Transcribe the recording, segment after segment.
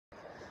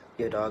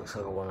Your dog's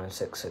like a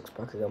 1966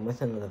 back again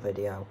with another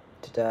video.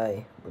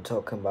 Today we're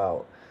talking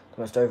about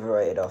the most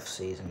overrated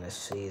off-season this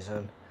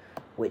season,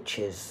 which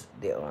is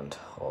the Atlanta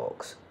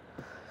Hawks.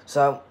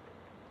 So,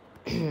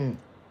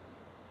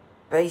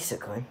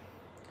 basically,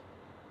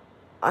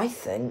 I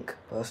think,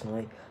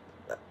 personally,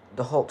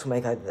 the Hawks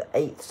make either the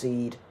 8th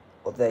seed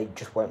or they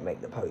just won't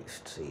make the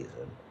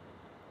postseason.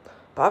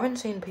 But I've been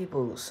seeing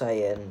people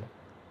saying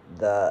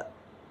that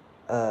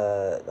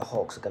the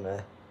Hawks are going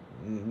to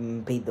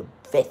be the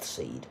 5th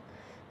seed,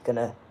 going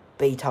to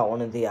beat out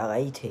one of the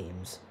LA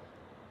teams,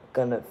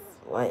 going to,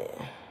 like,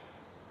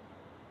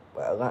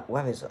 well,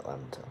 where is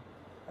Atlanta?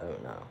 I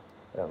don't know.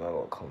 I don't remember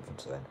what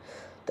conference they're in.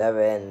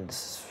 They're in,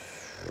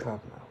 I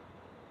don't know.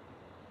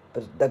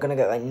 But they're going to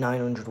get like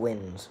 900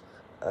 wins.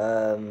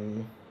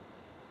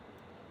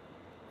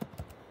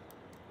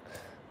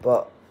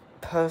 But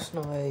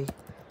personally,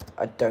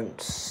 I don't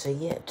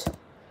see it.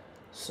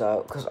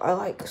 So, because I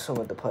like some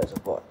of the players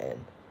I've brought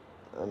in.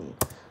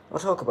 I'll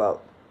talk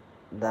about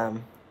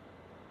them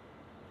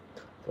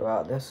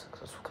throughout this,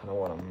 because that's kind of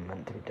what I'm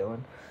meant to be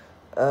doing.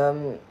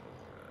 So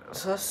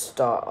let's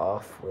start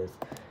off with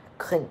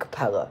Clint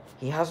Capella.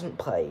 He hasn't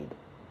played,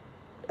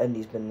 and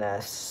he's been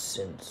there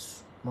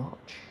since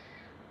March.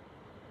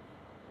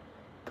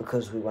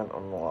 Because we went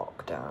on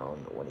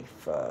lockdown when he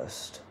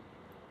first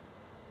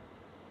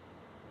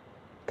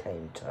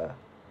came to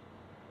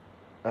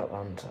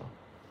Atlanta.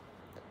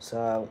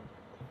 So,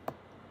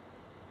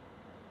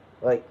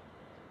 like,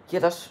 yeah,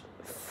 that's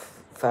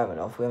fair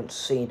enough. We haven't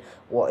seen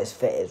what his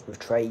fit is with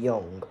Trae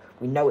Young.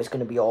 We know it's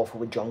going to be awful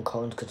with John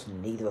Collins because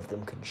neither of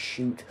them can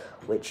shoot,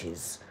 which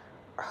is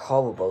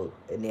horrible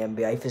in the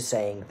NBA for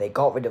saying they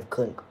got rid of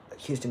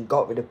Houston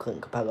got rid of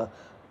Clint Capella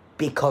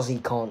because he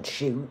can't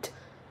shoot.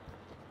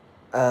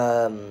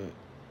 Like,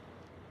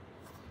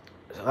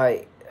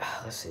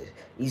 let's see.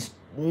 He's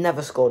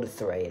never scored a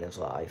 3 in his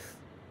life.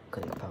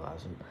 Clint Capella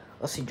hasn't.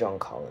 Let's see John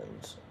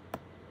Collins.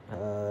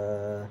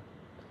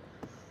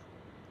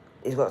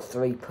 He's got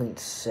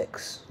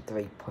 3.6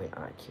 3-point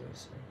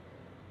accuracy.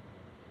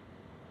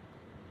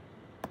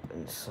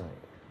 And so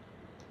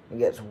he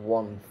gets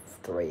 1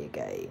 3 a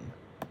game.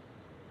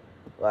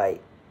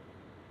 Like,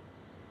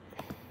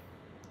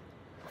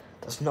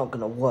 that's not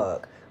gonna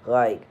work.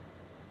 Like,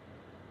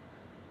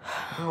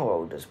 how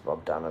old is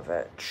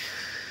Bogdanovich?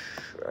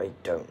 I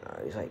don't know.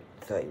 He's like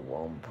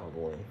 31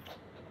 probably.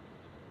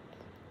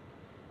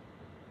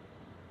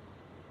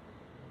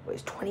 But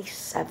he's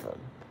 27.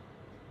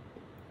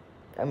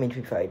 I mean, to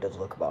be fair, he does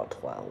look about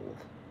 12.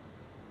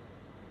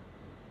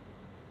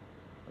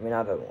 I mean,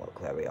 I don't look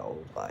very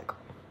old, like.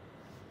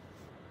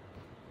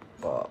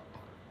 But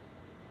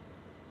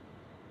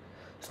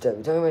still,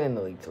 he's only been in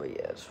the league 3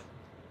 years.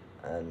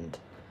 And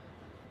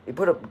he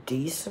put up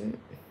decent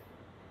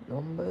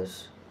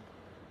numbers.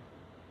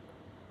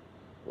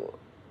 Well,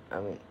 I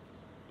mean,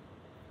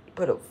 he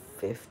put up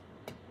 50%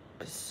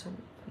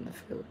 from the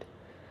field.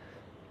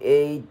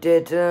 He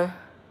did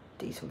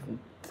decent from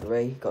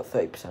 3. He got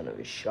 30% of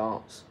his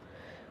shots.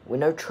 We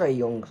know Trae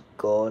Young's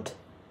good.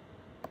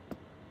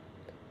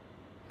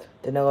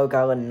 Danilo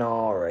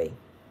Gallinari.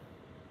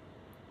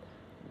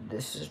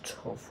 This is a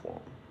tough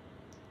one.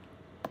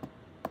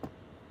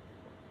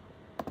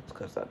 Let's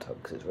close that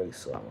tab because it's really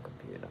slow on my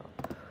computer.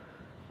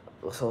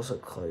 Let's also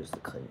close the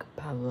Clint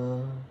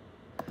Capella,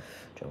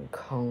 John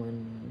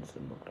Collins,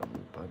 and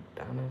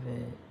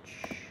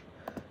Bogdanovich.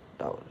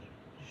 That was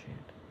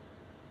shit.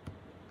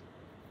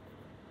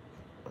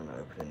 I'm gonna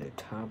open a new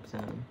tab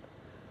then.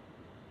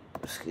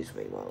 Excuse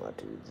me while I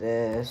do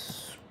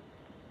this.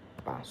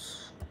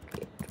 Basketball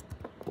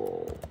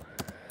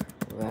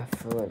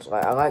reference.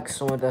 Like, I like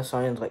some of their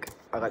signings. Like,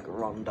 I like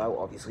Rondo,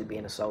 obviously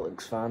being a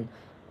Celtics fan.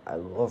 I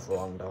love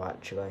Rondo,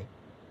 actually.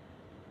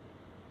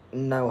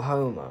 No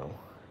homo.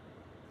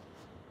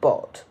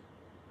 But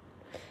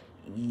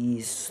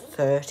he's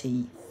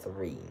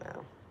 33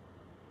 now.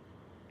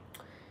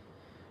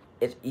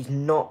 He's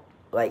not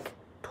like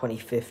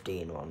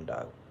 2015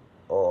 Rondo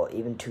or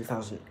even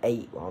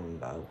 2008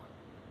 Rondo.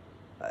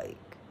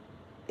 Like,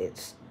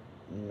 it's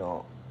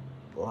not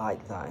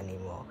like that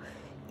anymore.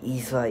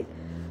 He's like,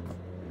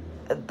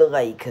 at the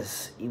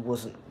Lakers, he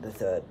wasn't the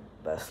 3rd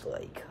best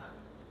Laker,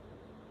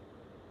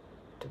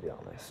 to be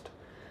honest.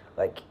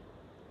 Like,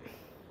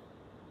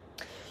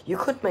 you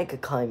could make a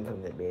claim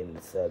from it being the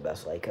 3rd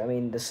best Laker. I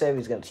mean, the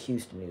series against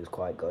Houston, he was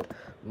quite good.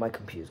 My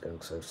computer's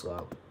going so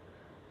slow.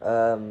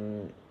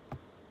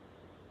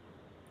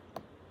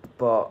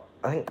 But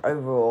I think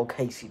overall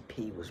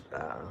KCP was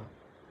better.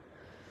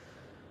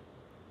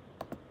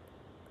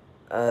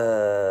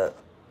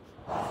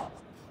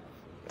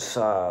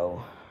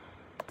 So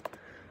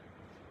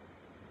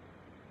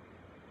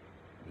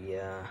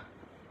yeah,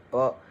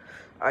 but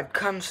I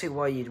can see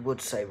why you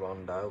would say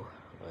Rondo.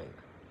 Like,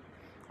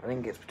 I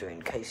think it's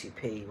between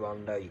KCP,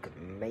 Rondo. You could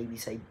maybe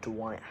say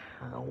Dwight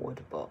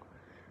Howard, but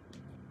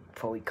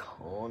probably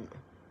can't.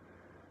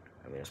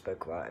 I mean, I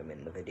spoke about him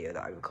in the video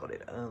that I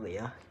recorded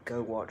earlier.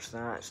 Go watch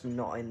that. It's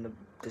not in the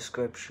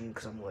description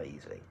because I'm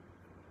lazy.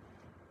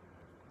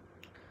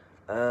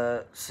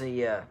 So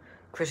yeah,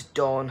 Chris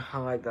Dawn, I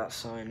like that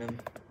signing.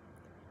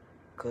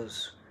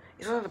 Because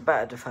he's one of the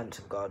better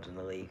defensive guards in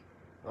the league.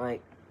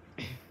 Like,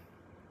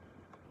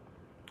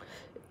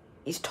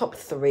 he's top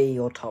 3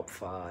 or top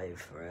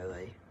 5,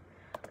 really.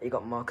 You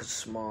got Marcus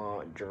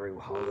Smart, Drew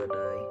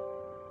Holiday.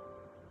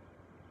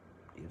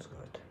 He's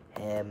good.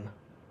 Him.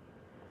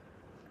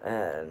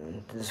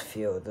 And there's a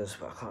few others,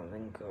 but I can't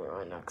think of it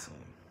right now because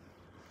I'm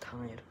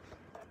tired.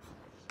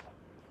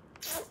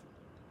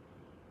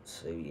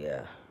 So,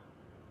 yeah.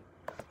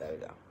 There we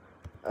go.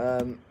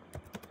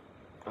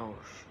 Oh,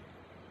 shit.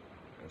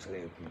 It's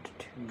going to open to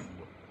 2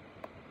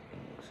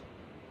 things.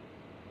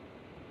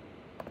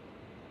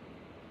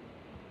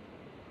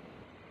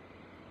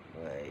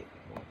 Wait,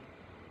 what?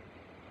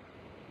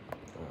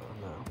 Oh,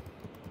 no.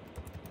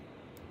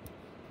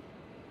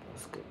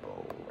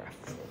 Basketball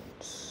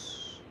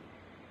reference.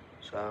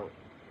 So.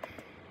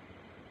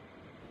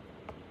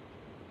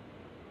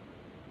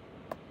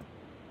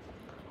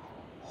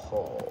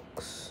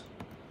 Hawks.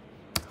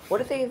 What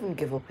did they even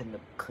give up in the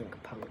Clint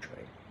Capella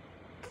trade?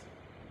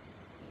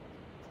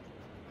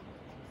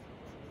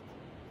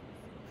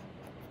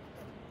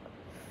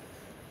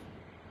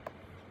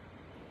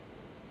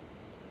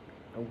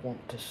 I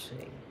want to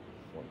see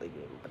what they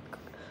gave up,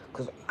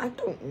 because I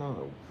don't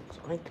know,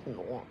 because I didn't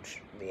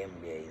watch the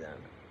NBA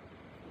then.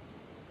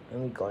 I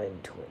only got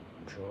into it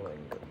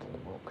during the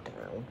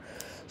lockdown,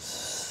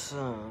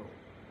 so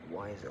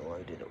why is it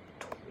loaded up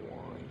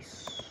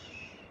twice?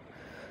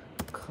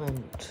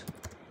 Clint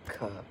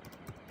Capella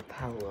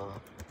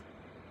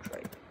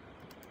trade.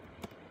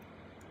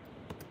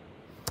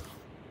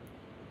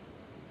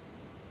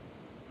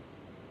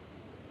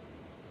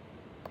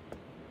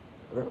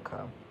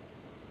 Okay.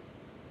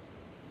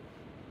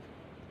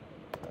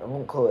 I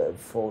won't call it a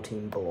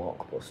 14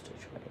 blockbuster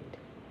trade.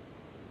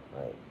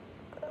 Like,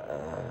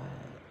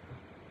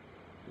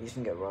 you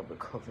can get Robert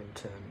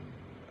Covington,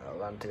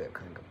 Atlanta get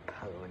Clint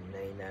Capella and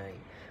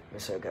Nene,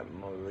 Minnesota get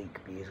Malik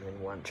Beasley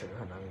and Wancho,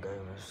 Hernan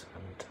Gomez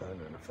and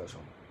Turner in the first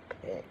round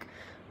pick.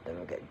 Then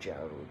we'll get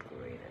Gerald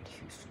Green and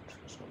Houston's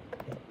first round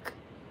pick.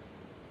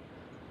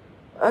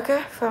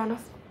 Okay, fair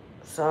enough.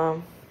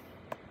 So,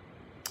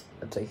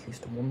 I'd say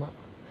Houston won that.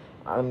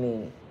 I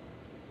mean,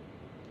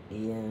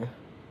 yeah.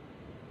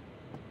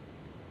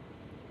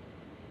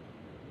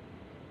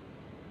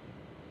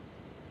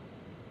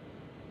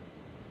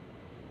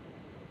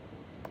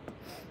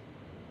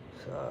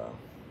 So,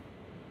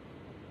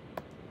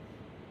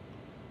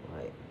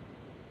 right,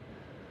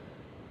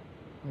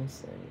 I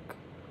think,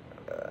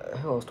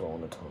 who else do I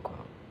want to talk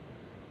about?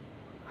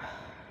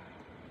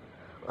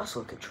 Let's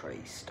look at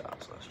Trey's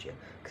stats last year,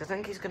 because I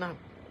think he's going to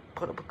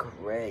put up a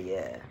career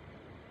year.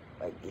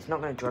 Like, he's not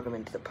going to drag him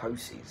into the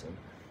postseason,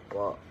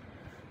 but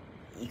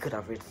he could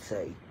average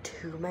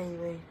 32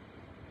 maybe.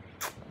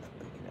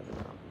 You never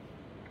know.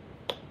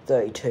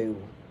 32.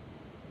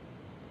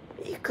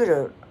 He could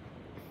have.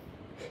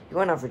 He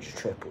won't average a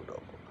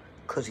triple-double,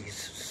 because he's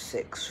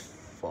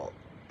 6'1",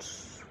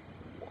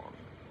 I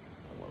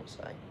will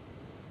say.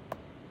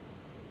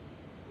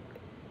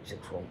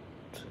 6'1",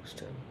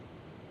 6'2".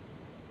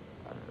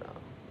 I don't know.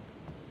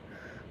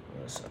 I'm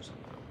going to say something.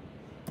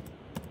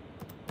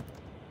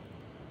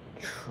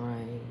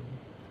 Trey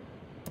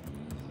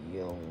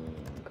Young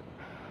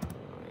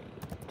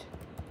height.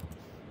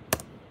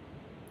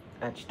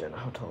 I actually don't know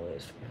how tall he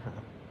is, to be fair.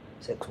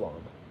 6'1".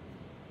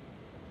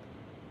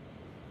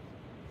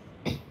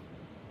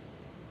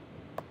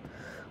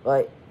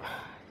 Like,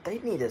 they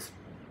need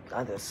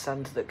either a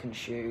centre that can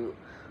shoot,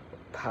 or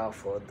power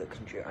forward that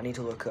can shoot. I need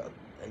to look at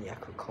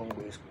Onyeka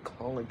Okongwu's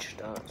college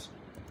stats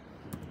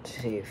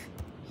to see if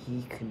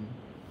he can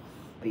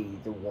be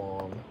the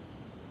one.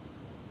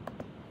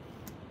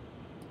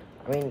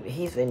 I mean,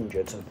 he's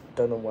injured, so I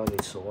don't know why they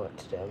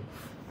selected him.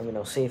 I mean,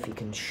 I'll see if he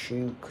can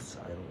shoot, because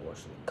I haven't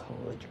watched any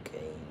college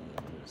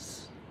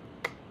games.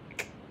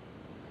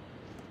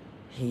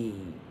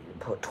 He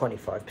put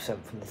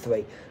 25% from the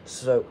 3,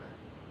 so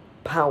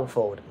power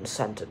forward and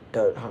centre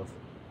don't have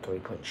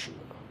 3-point shooter.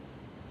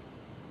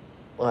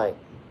 Like,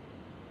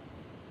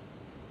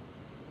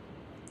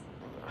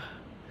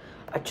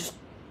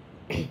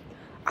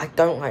 I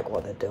don't like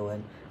what they're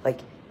doing. Like,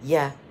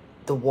 yeah,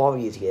 the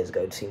Warriors years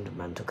ago seemed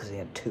mental because they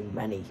had too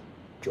many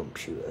jump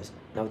shooters.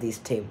 Now this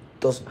team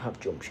doesn't have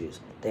jump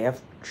shooters. They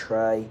have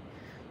Trey, you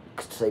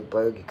could say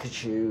Bogey can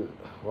shoot,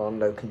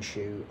 Rondo can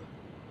shoot,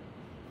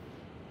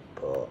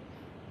 but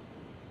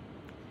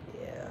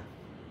yeah,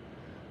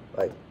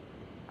 like,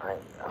 I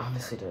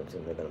honestly don't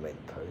think they're going to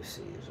make the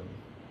postseason.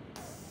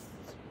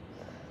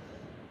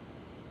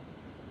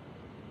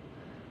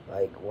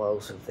 Like, what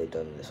else have they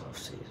done this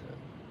offseason?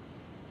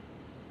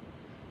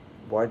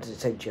 Why did it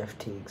take Jeff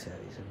Teague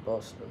out? He's in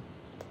Boston.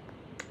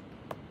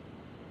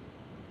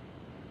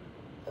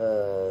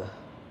 Looking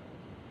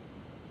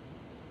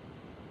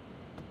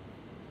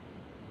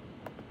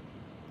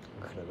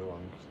at the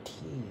wrong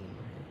team.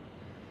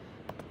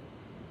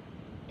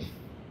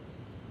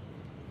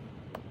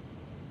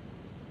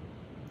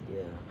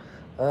 Yeah.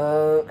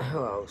 Who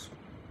else?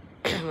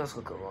 Let's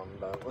look at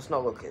Rondo. Let's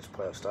not look at his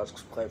player stats,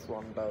 because player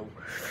Rondo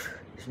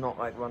It's not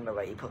like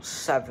Ronaldo. He put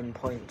 7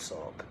 points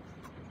up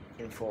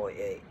in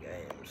 48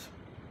 games.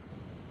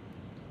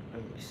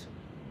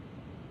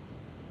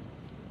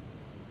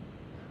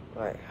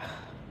 Right.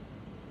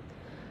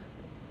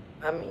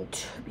 I mean,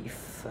 to be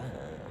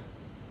fair,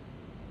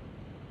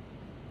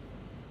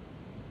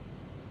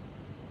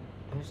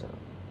 who's that?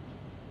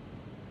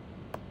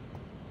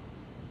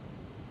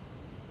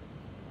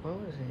 Where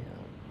was he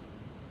at?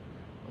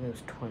 When he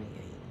was 28.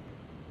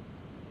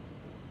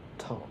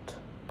 Todd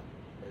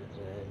is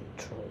in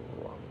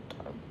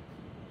Toronto.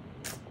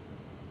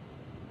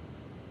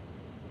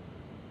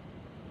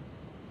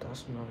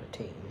 That's not a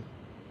team.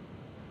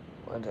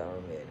 Why don't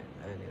I mean it?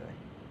 Anyway.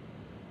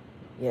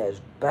 Yeah,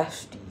 his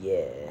best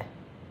year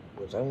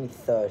was only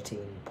 13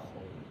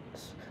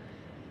 points.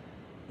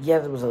 Yeah,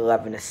 there was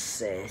 11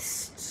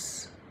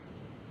 assists.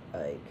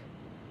 Like,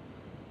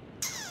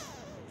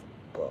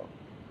 but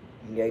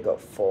yeah, he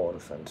got 4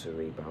 defensive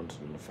rebounds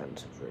and an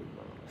offensive rebound.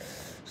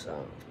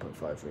 So he's put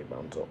 5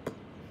 rebounds up.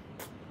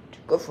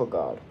 Good for a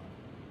guard,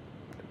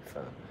 to be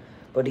fair.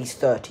 But he's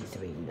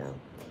 33 now.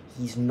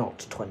 He's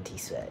not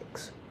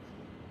 26.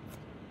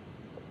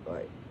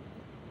 Right.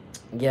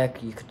 Yeah,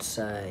 you could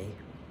say.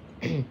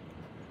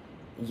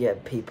 Yeah,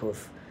 people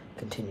have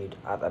continued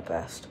at their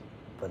best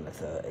when they're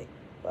 30.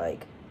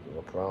 Like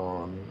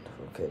LeBron,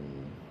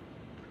 fucking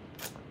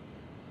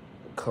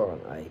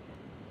currently.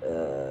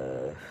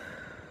 Who's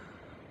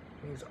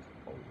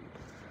old?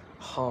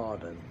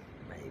 Harden,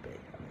 maybe.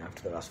 I mean,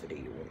 after the last video,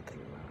 you wouldn't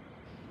think that.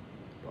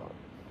 But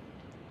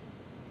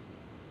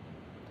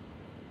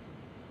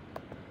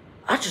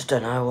I just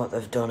don't know what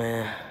they've done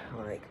here.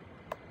 Like,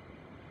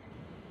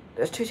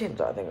 there's 2 teams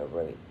that I think have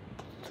really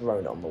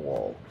thrown it on the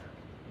wall.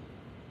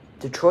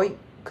 Detroit,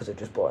 because they've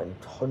just brought in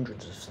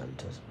hundreds of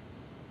centers.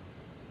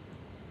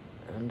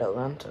 And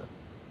Atlanta.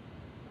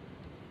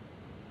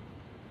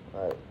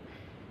 Like,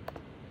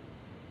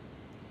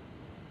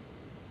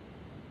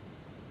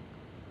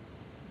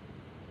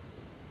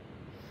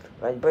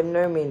 by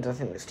no means I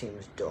think this team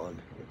is done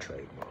in the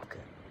trade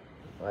market.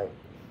 Like,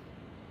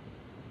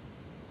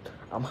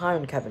 I'm high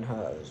on Kevin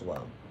Hurt as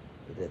well.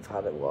 They've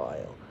had a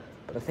while.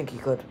 But I think he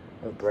could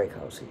have a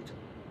breakout season.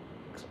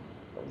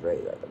 I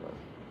really like them.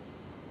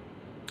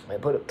 I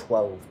put up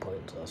 12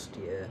 points last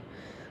year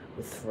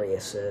with 3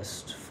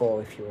 assists,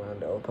 4 if you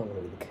round it up. I'm going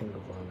to be the king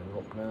of rounding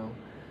up now.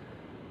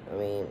 I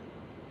mean,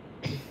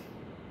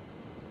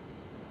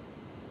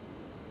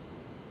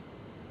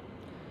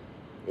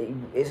 it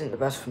isn't the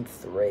best from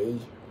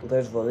 3, but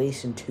those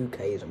release in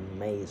 2K is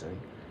amazing.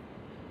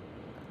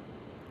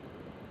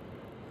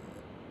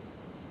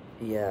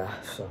 Yeah,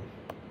 so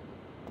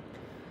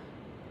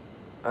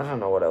I don't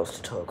know what else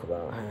to talk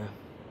about here.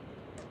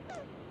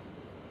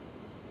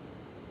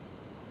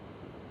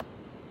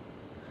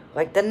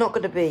 Like, they're not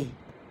going to be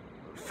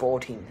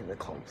 14th in the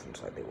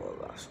conference like they were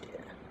last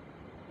year.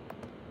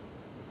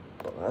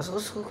 But let's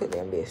look at the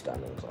NBA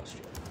standings last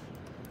year.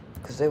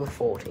 Because they were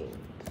 14th,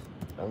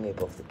 only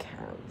above the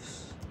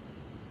Cavs.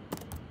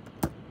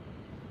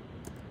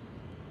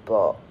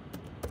 But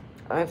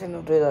I don't think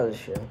they'll do that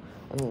this year.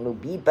 I think they'll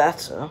be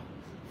better.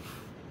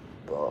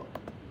 But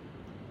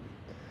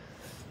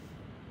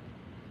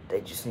they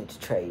just need to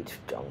trade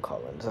John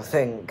Collins. I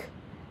think,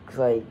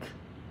 like,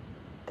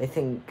 they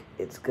think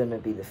it's gonna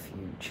be the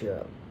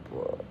future,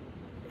 but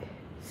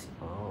it's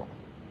not.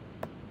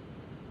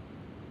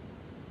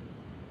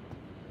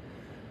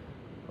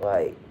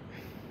 Like,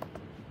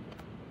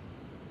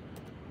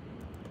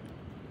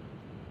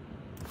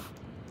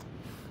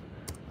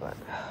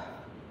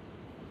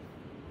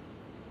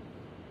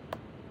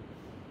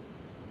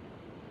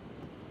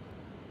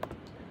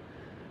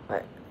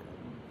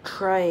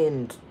 Trey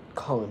and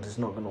Collins is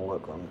not going to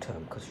work long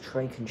term because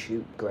Trey can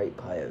shoot, great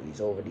player, he's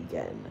already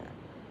getting there.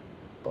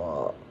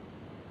 But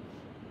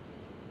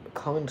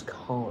Collins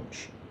can't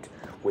shoot,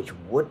 which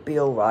would be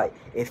alright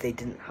if they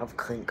didn't have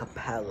Clint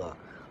Capella.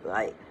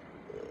 Like,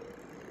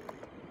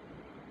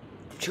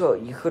 sure,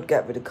 you could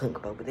get rid of Clint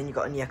Capella, but then you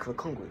got Onyeka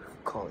Okongwu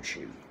who can't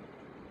shoot.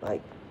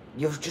 Like,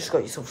 you've just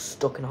got yourself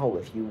stuck in a hole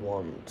if you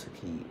want to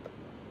keep.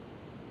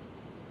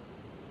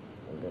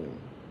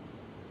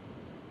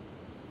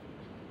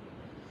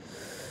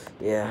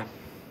 Yeah.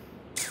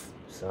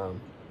 So,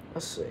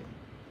 let's see.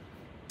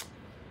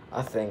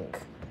 I think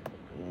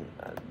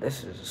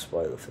this is a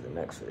spoiler for the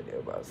next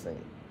video, but I think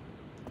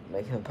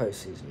making the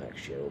postseason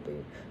next year will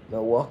be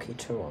Milwaukee,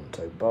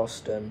 Toronto,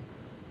 Boston,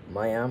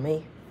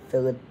 Miami,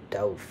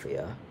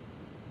 Philadelphia.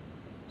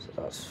 So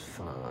that's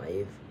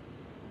 5.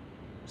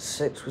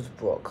 6 was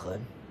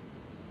Brooklyn.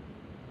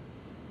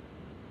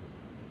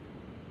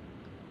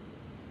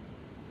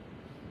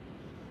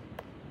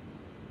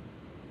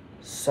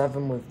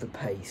 7 with the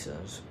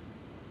Pacers.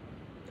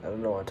 I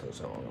don't know why I took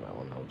so long on that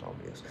one, that was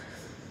obvious.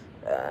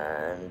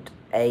 And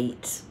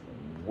 8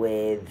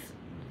 with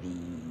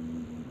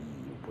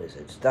the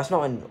Wizards. That's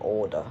not in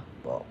order,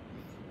 but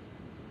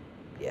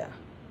yeah.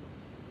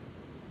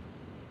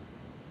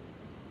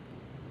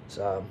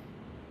 So,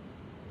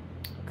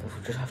 I guess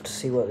we'll just have to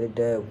see what they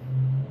do.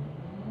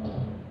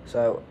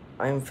 So,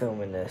 I'm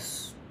filming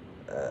this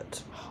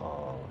at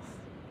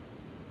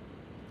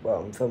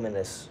well, I'm filming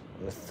this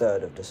on the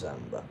 3rd of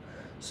December,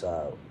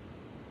 so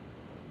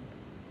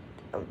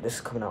this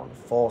is coming out on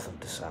the 4th of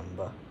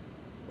December,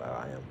 where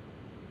I am.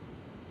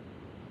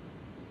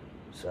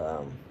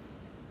 So,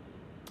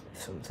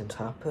 if something's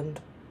happened,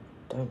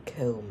 don't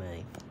kill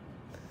me.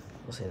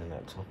 We'll see you in the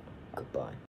next one. Goodbye.